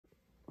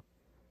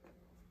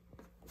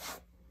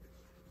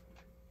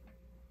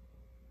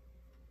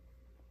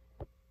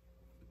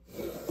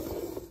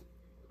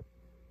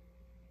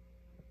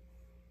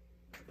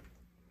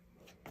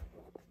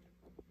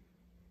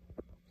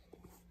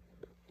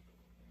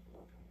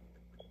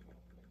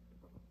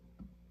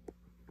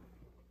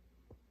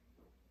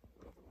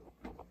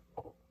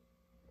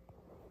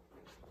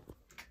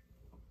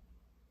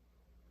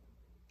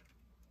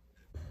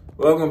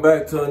Welcome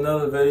back to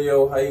another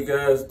video. How you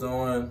guys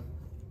doing?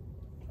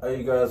 How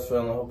you guys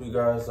feeling? I hope you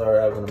guys are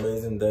having an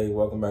amazing day.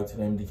 Welcome back to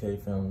the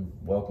MDK family.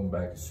 Welcome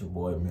back. It's your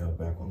boy Mel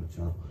back on the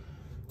channel.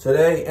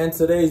 In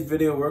today's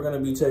video, we're going to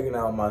be checking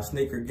out my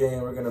sneaker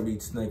game. We're going to be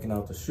checking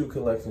out the shoe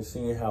collection,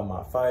 seeing how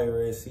my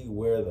fire is, see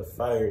where the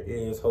fire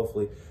is.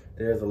 Hopefully,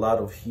 there's a lot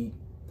of heat.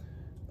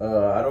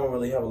 I don't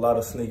really have a lot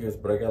of sneakers,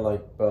 but I got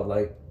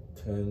about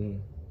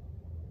 10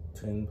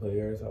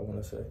 pairs, I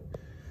want to say.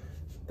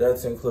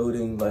 That's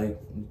including like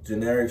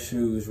generic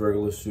shoes,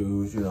 regular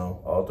shoes, you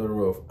know, all through the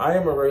roof. I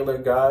am a regular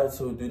guy,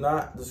 so do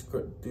not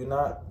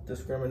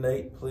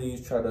discriminate.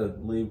 Please try to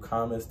leave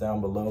comments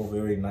down below,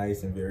 very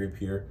nice and very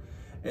pure.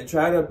 And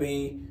try to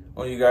be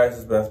on you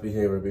guys' best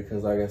behavior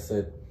because like I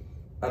said,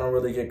 I don't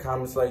really get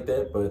comments like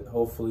that, but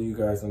hopefully you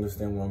guys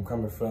understand where I'm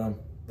coming from.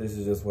 This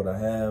is just what I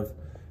have,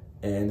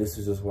 and this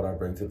is just what I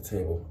bring to the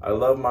table. I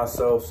love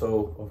myself,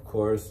 so of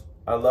course,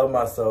 I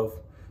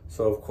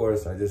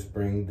just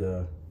bring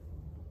the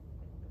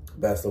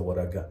best of what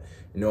I got.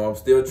 You know, I'm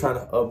still trying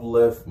to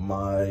uplift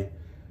I'm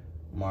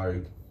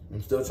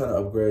still trying to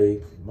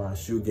upgrade my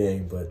shoe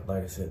game, but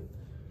like I said,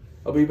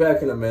 I'll be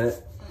back in a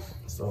minute.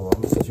 So I'm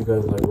gonna set you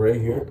guys like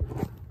right here.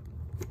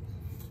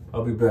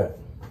 I'll be back.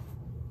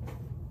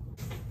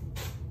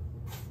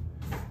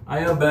 I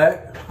am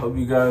back. Hope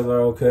you guys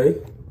are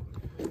okay.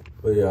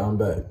 But yeah, I'm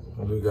back.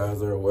 Hope you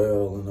guys are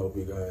well and hope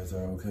you guys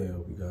are okay.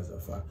 Hope you guys are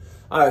fine.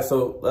 All right,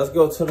 so let's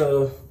go to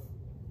the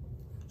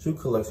shoe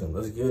collection.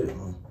 Let's get it,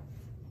 man.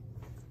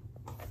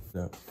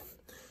 Yeah.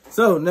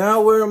 So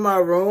now we're in my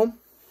room.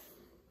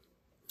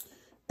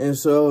 And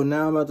so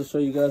now I'm about to show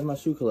you guys my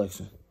shoe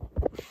collection.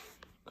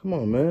 Come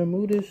on, man,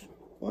 move this.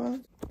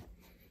 What?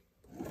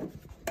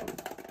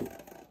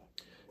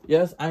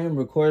 Yes, I am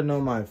recording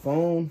on my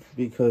phone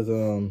because,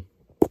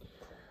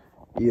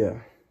 yeah,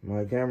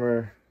 my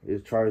camera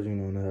is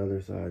charging on the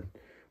other side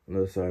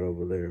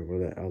over there where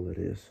that outlet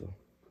is. So,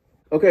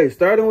 okay,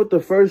 starting with the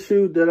first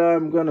shoe that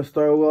I'm gonna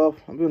start off.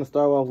 I'm gonna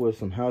start off with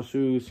some house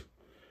shoes,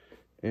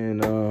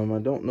 and I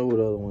don't know what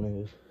the other one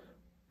is.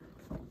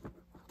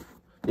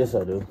 Yes,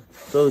 I do.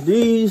 So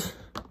these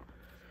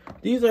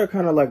are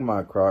kind of like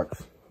my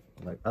Crocs.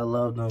 Like, I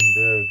love them.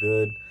 They're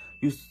good.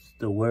 Used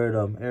to wear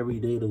them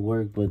every day to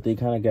work, but they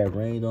kind of got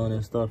rained on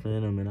and stuff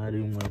in them, and I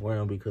didn't want to wear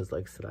them because,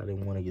 like I said, I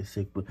didn't want to get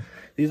sick. But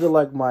these are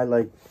like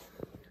my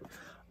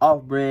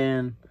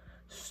off-brand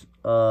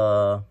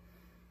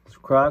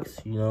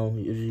Crocs. You know,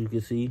 as you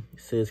can see, it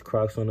says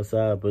Crocs on the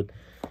side, but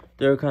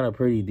they're kind of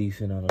pretty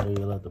decent on the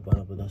heel at the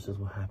bottom. But that's just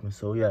what happens.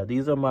 So yeah,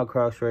 these are my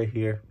Crocs right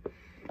here,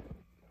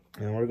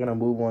 and we're gonna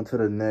move on to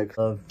the next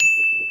of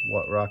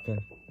what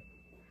rocking.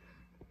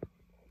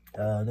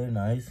 They're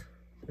nice.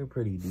 They're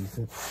pretty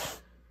decent.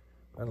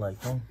 I like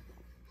them.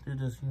 They're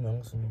just, you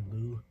know, some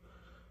blue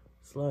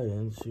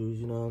slide-in shoes,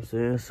 you know what I'm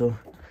saying? So,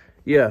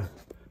 yeah,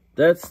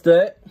 that's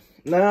that.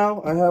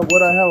 Now, I have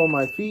what I have on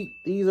my feet.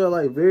 These are,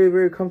 like, very,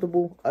 very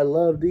comfortable. I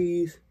love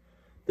these.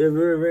 They're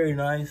very, very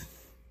nice.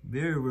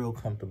 Very, real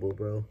comfortable,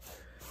 bro.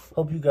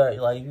 Hope you guys,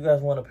 like, if you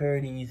guys want a pair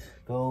of these,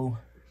 go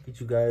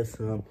get you guys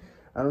some.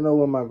 I don't know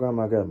what my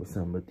grandma got me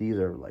some, but these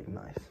are, like,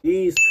 nice.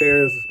 These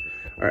pairs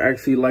are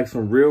actually like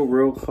some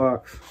real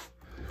Crocs.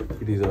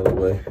 Get these out of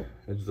the way.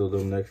 I just do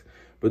them next.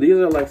 But these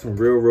are like some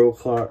real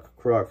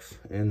Crocs.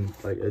 And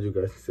like, as you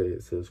guys can see,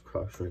 it says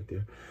Crocs right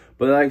there.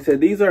 But like I said,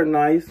 these are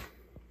nice.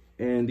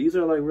 And these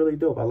are like really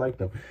dope. I like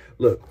them.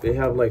 Look, they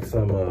have like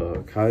some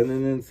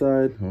cotton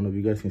inside. I don't know if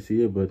you guys can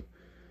see it, but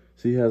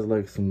see, it has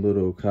like some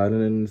little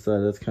cotton inside.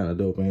 That's kind of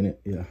dope, ain't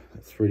it? Yeah,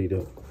 that's pretty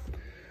dope.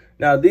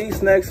 Now,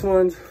 these next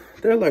ones,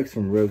 they're like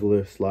some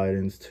regular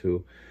slide-ins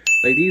too.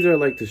 Like, these are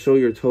like to show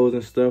your toes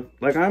and stuff.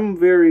 Like, I'm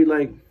very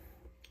like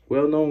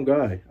well-known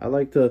guy. I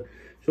like to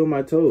show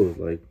my toes,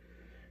 like,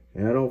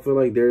 and I don't feel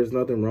like there's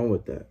nothing wrong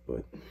with that.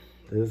 But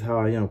this is how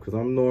I am because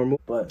I'm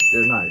normal, but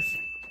they're nice.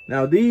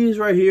 Now, these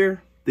right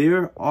here,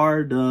 these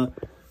are the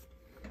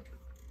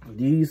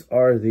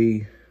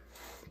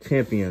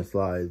champion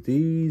slides.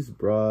 These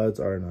broads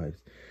are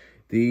nice.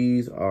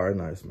 These are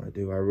nice, my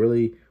dude. I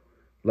really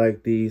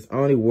like these. I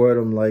only wore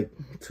them like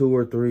two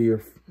or three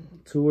or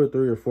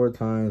four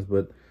times,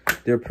 but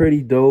they're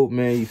pretty dope,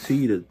 man. You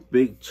see the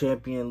big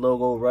champion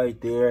logo right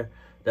there.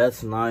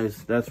 That's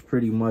nice. That's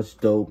pretty much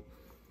dope.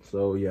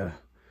 So yeah,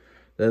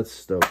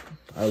 that's dope.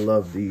 I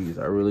love these.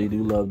 I really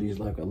do love these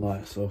like a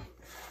lot. So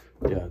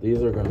yeah,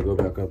 these are gonna go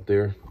back up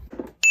there.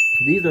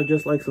 These are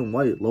just like some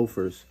white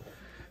loafers.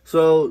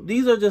 So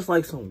these are just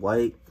like some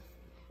white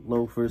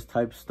loafers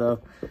type stuff.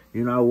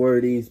 You know, I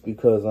wear these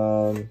because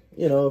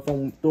you know, if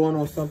I'm throwing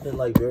on something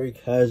like very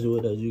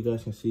casual, as you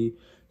guys can see,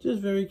 just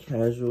very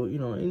casual, you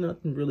know, ain't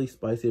nothing really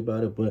spicy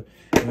about it. But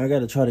I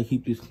gotta try to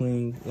keep these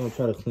clean. I'm gonna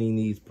try to clean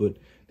these, but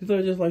these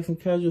are just like some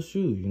casual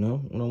shoes, you know.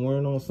 When I'm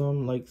wearing on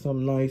something like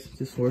something nice,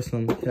 just wear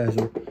something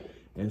casual.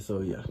 And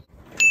so yeah,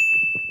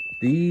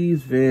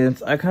 these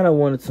Vans, I kind of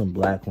wanted some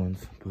black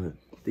ones, but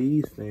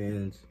these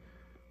Vans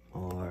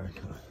are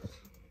nice.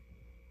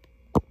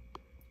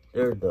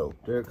 They're dope.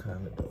 They're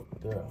kind of dope.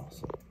 They're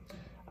awesome.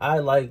 I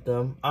like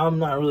them. I'm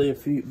not really a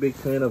big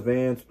fan of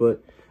Vans,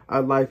 but I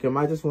like them.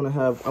 I just want to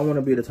have, I want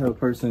to be the type of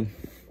person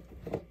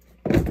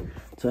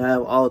to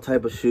have all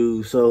type of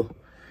shoes. So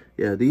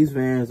yeah, these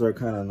Vans are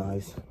kind of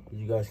nice.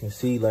 You guys can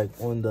see like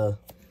on the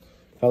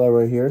color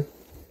right here,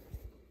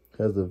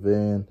 has the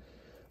Van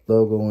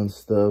logo and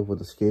stuff with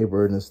the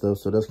skateboard and stuff.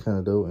 So that's kind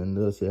of dope. And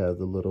this, it has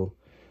the little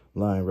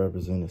line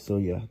represented. So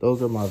yeah,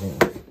 those are my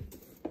Vans.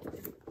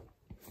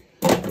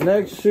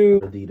 Next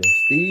shoe, Adidas.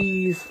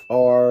 These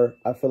are,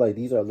 I feel like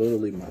these are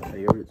literally my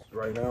favorites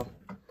right now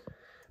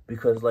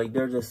because like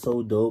they're just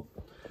so dope.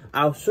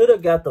 I should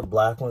have got the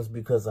black ones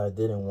because I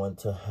didn't want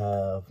to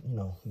have, you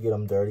know, get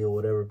them dirty or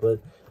whatever,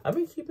 but I've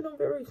been keeping them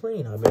very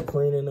clean. I've been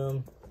cleaning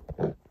them,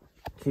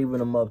 keeping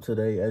them up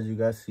today. As you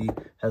guys see,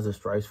 has the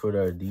stripes for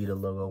the Adidas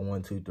logo,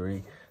 1, 2,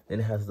 3. Then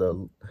it has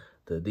the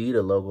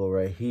Adidas logo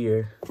right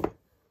here,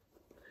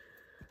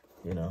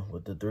 you know,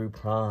 with the 3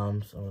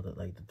 proms or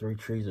like the 3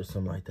 trees or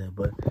something like that.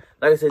 But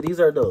like I said, these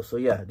are those. So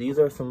yeah, these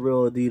are some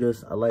real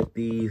Adidas. I like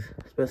these,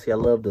 especially I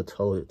love the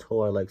toe. The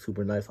toe I like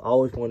super nice. I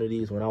always wanted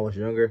these when I was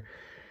younger,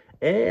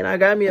 and I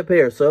got me a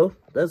pair. So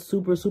that's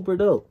super, super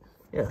dope.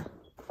 Yeah,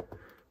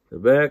 the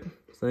back,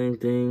 same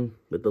thing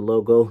with the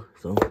logo.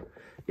 So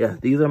yeah,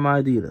 these are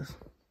my Adidas.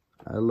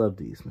 I love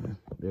these, man.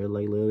 They're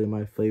like literally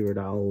my favorite.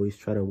 I always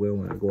try to wear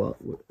when I go out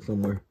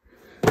somewhere.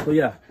 So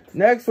yeah,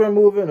 next we're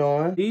moving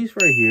on. These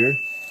right here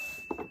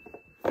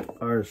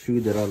are a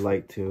shoe that I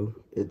like too.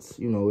 It's,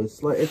 you know,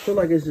 it's like, it feel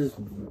like it's just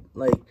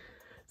like,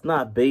 it's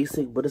not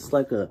basic, but it's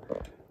like a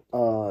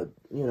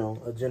you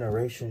know, a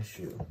generation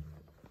shoe.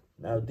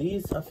 Now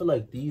these, I feel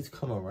like these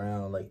come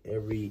around like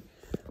every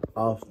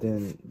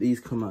often. These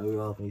come out very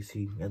often. You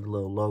see got the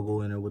little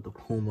logo in there with the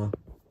Puma.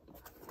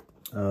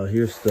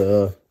 Here's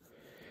the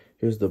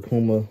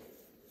Puma.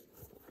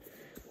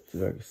 See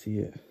if I can see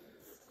it.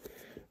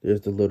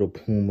 There's the little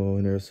Puma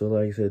in there. So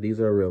like I said, these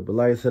are real. But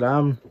like I said,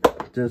 I'm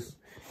just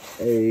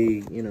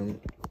you know,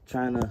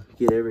 trying to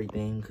get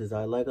everything because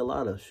I like a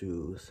lot of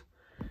shoes.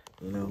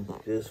 You know,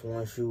 this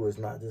one shoe is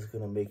not just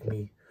gonna make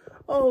me,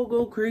 oh,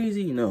 go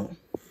crazy. No.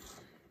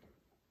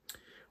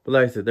 But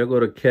like I said, there go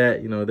the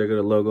cat, you know, there go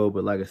the logo.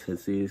 But like I said,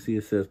 see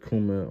it says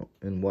Puma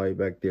in white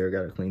back there. I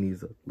gotta clean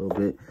these up a little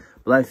bit.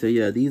 But like I said,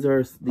 yeah, these are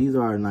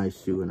a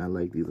nice shoe and I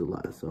like these a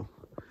lot. So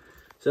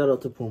shout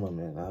out to Puma,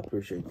 man. I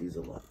appreciate these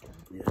a lot.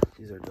 Yeah,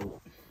 these are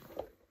dope.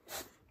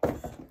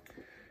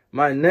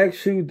 My next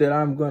shoe that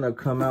I'm gonna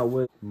come out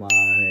with, my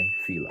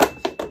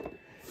Filas.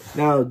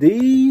 Now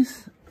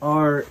these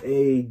are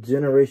a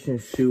generation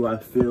shoe, I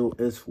feel,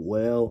 as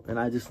well, and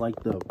I just like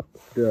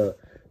the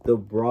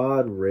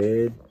broad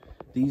red.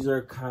 These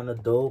are kind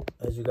of dope.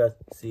 As you guys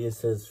see, it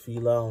says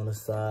Fila on the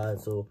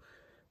side, so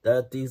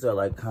these are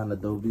like kind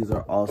of dope. These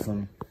are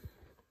awesome,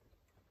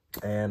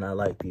 and I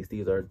like these.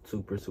 These are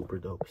super, super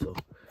dope. So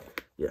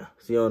yeah,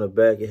 see on the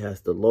back it has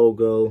the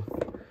logo.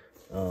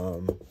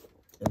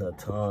 In the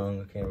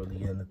tongue, I can't really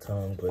get in the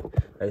tongue, but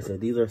like I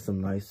said, these are some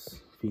nice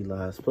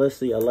Filas.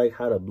 Especially I like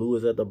how the blue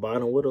is at the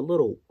bottom with a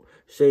little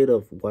shade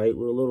of white,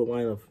 with a little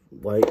line of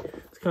white.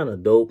 It's kind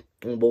of dope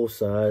on both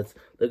sides.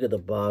 Look at the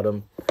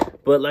bottom.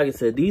 But like I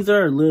said, these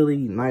are literally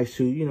nice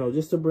shoes, you know,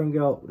 just to bring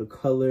out the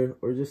color,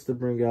 or just to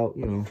bring out,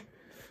 you know,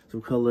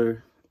 some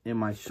color in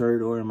my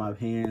shirt or in my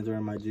pants or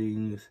in my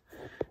jeans.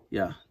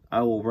 Yeah,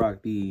 I will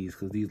rock these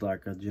because these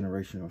like a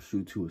generational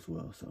shoe too as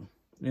well. So,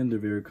 and they're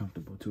very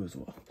comfortable too as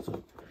well.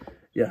 So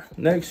yeah,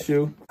 next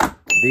shoe.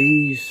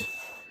 These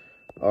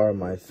are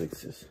my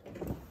 6s.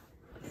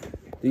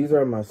 These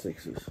are my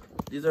 6s.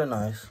 These are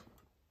nice.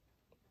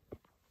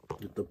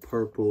 With the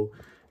purple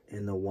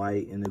and the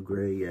white and the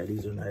gray. Yeah,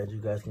 these are nice. You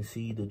guys can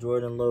see the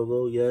Jordan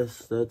logo.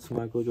 Yes, that's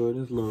Michael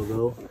Jordan's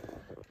logo.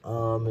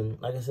 And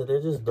like I said,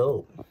 they're just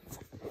dope.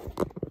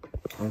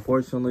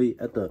 Unfortunately,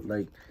 at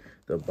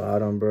the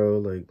bottom, bro,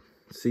 like,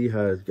 see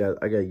how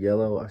I got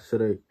yellow.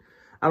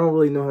 I don't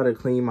really know how to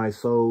clean my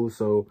soles,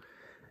 so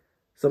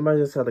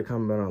somebody just had to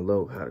comment on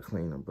below how to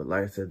clean them. But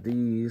like I said,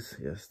 these,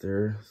 yes,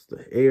 there's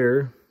the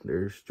Air.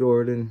 There's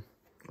Jordan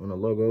on the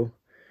logo.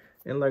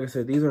 And like I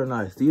said, these are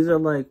nice. These are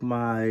like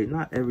my,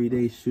 not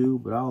everyday shoe,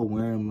 but I'll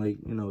wear them like,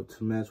 you know,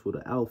 to match with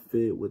an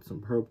outfit, with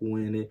some purple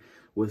in it,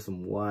 with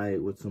some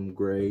white, with some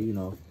gray, you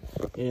know.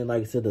 And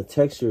like I said, the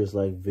texture is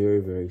like very,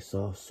 very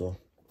soft. So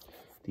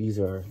these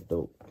are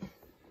dope.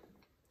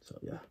 So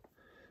yeah,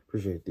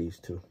 appreciate these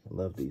too. I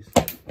love these.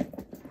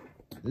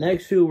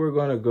 Next shoe we're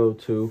gonna go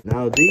to.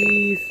 Now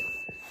these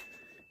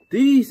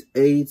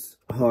 8s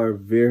are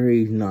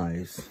very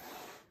nice.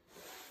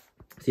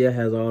 See, it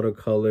has all the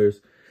colors.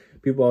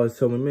 People always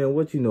tell me, man,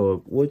 what you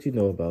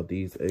know about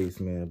these 8s,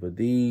 man? But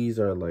these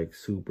are like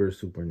super,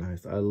 super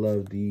nice. I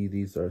love these.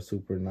 These are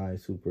super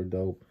nice, super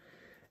dope.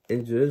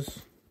 And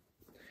just,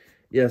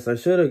 yes, I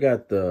should have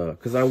got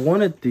because I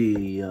wanted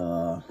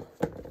the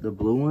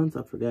blue ones.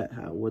 I forgot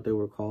what they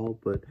were called,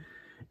 but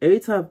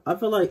 8s I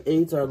feel like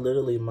 8s are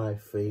literally my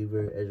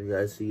favorite. As you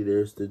guys see,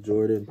 there's the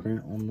Jordan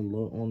print on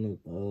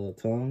the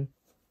tongue.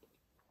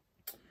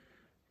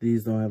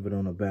 These don't have it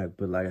on the back,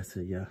 but like I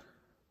said, yeah.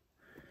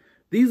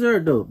 These are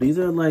dope. These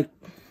are like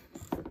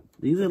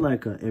These are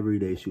like an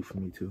everyday shoe for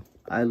me too.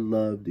 I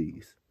love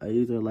these.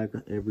 These are like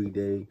an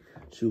everyday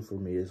shoe for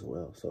me as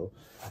well. So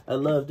I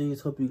love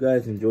these. Hope you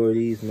guys enjoy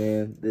these,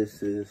 man.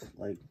 This is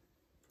like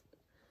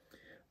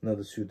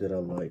another shoe that I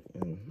like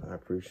and I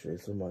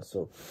appreciate so much.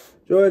 So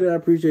Jordan, I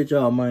appreciate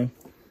y'all, man.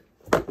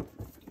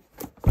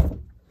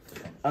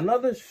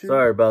 Another shoe.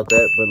 Sorry about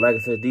that, but like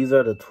I said, these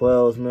are the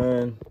 12s,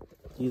 man.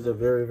 These are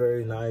very,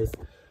 very nice.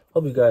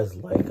 Hope you guys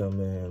like them,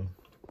 man.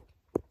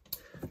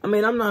 I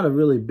mean, I'm not a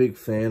really big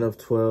fan of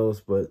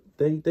 12s, but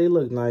they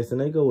look nice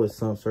and they go with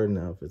some certain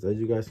outfits. As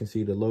you guys can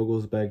see, the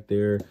logo's back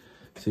there.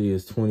 See,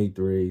 it's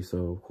 23,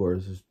 so of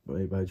course it's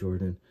made by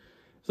Jordan.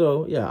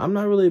 So yeah, I'm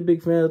not really a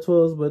big fan of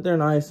 12s, but they're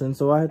nice, and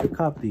so I had to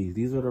cop these.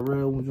 These are the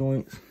real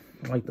joints,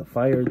 like the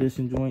Fire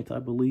Edition joints, I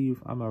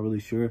believe. I'm not really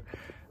sure.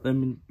 Let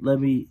me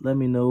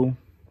know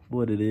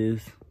what it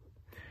is.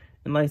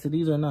 And like I said,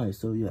 these are nice.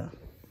 So yeah.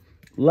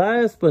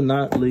 Last but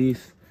not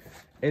least,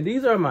 and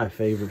these are my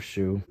favorite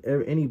shoe.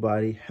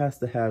 Anybody has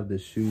to have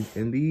this shoe,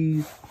 and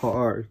these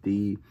are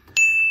the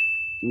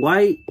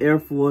white Air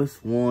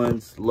Force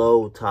Ones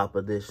low top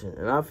edition.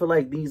 And I feel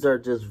like these are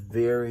just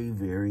very,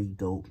 very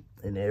dope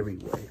in every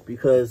way,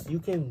 because you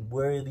can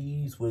wear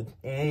these with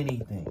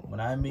anything. When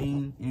I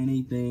mean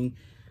anything,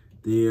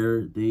 they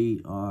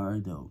are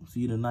dope.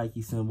 See the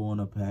Nike symbol on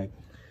the pack.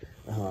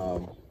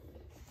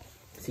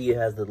 See, it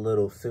has the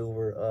little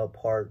silver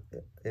part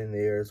in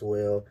there as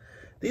well.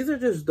 These are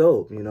just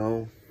dope, you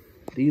know.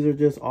 These are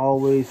just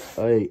always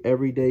a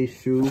everyday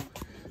shoe.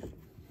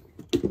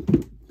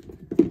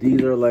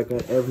 These are like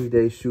an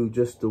everyday shoe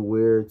just to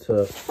wear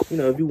to, you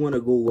know, if you want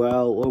to go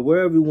out or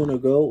wherever you want to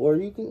go, or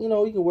you can, you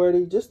know, you can wear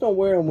these. Just don't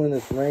wear them when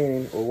it's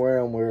raining, or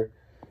wear them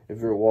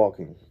if you're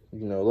walking.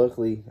 You know,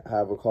 luckily I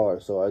have a car,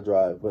 so I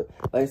drive. But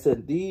like I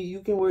said, you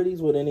can wear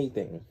these with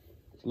anything.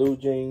 Blue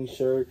jeans,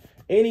 shirt,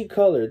 any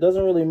color. It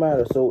doesn't really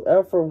matter. So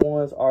Air Force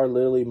Ones are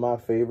literally my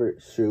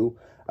favorite shoe.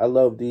 I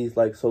love these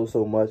like so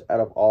much out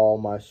of all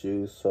my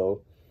shoes.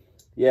 So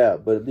yeah,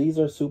 but these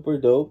are super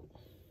dope.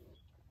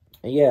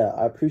 And yeah,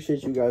 I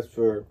appreciate you guys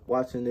for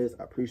watching this.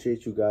 I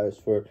appreciate you guys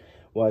for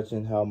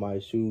watching how my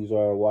shoes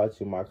are,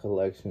 watching my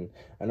collection.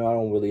 I know I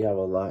don't really have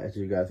a lot, as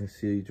you guys can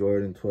see.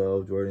 Jordan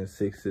 12, Jordan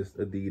 6s,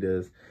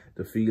 Adidas,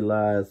 the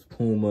Feli's,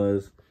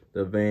 Pumas,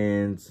 the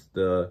Vans,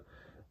 the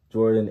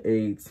Jordan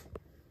 8s,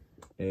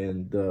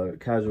 and the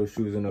casual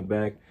shoes in the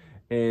back,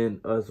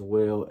 and as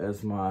well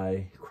as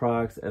my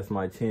Crocs, as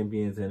my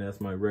Champions, and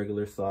as my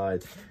regular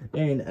slides,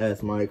 and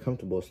as my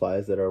comfortable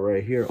slides that are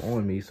right here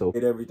on me. So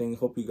did everything.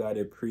 Hope you guys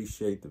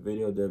appreciate the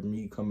video that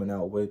me coming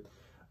out with.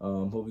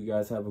 Hope you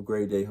guys have a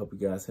great day. Hope you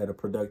guys had a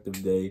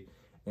productive day,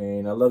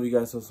 and I love you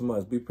guys so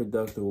much. Be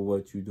productive with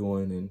what you're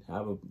doing and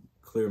have a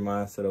clear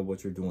mindset of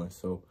what you're doing.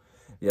 So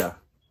yeah,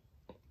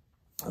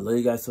 I love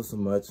you guys so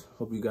much.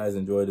 Hope you guys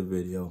enjoyed the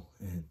video,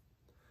 and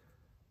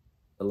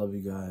I love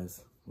you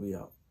guys. We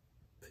out.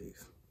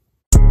 Peace.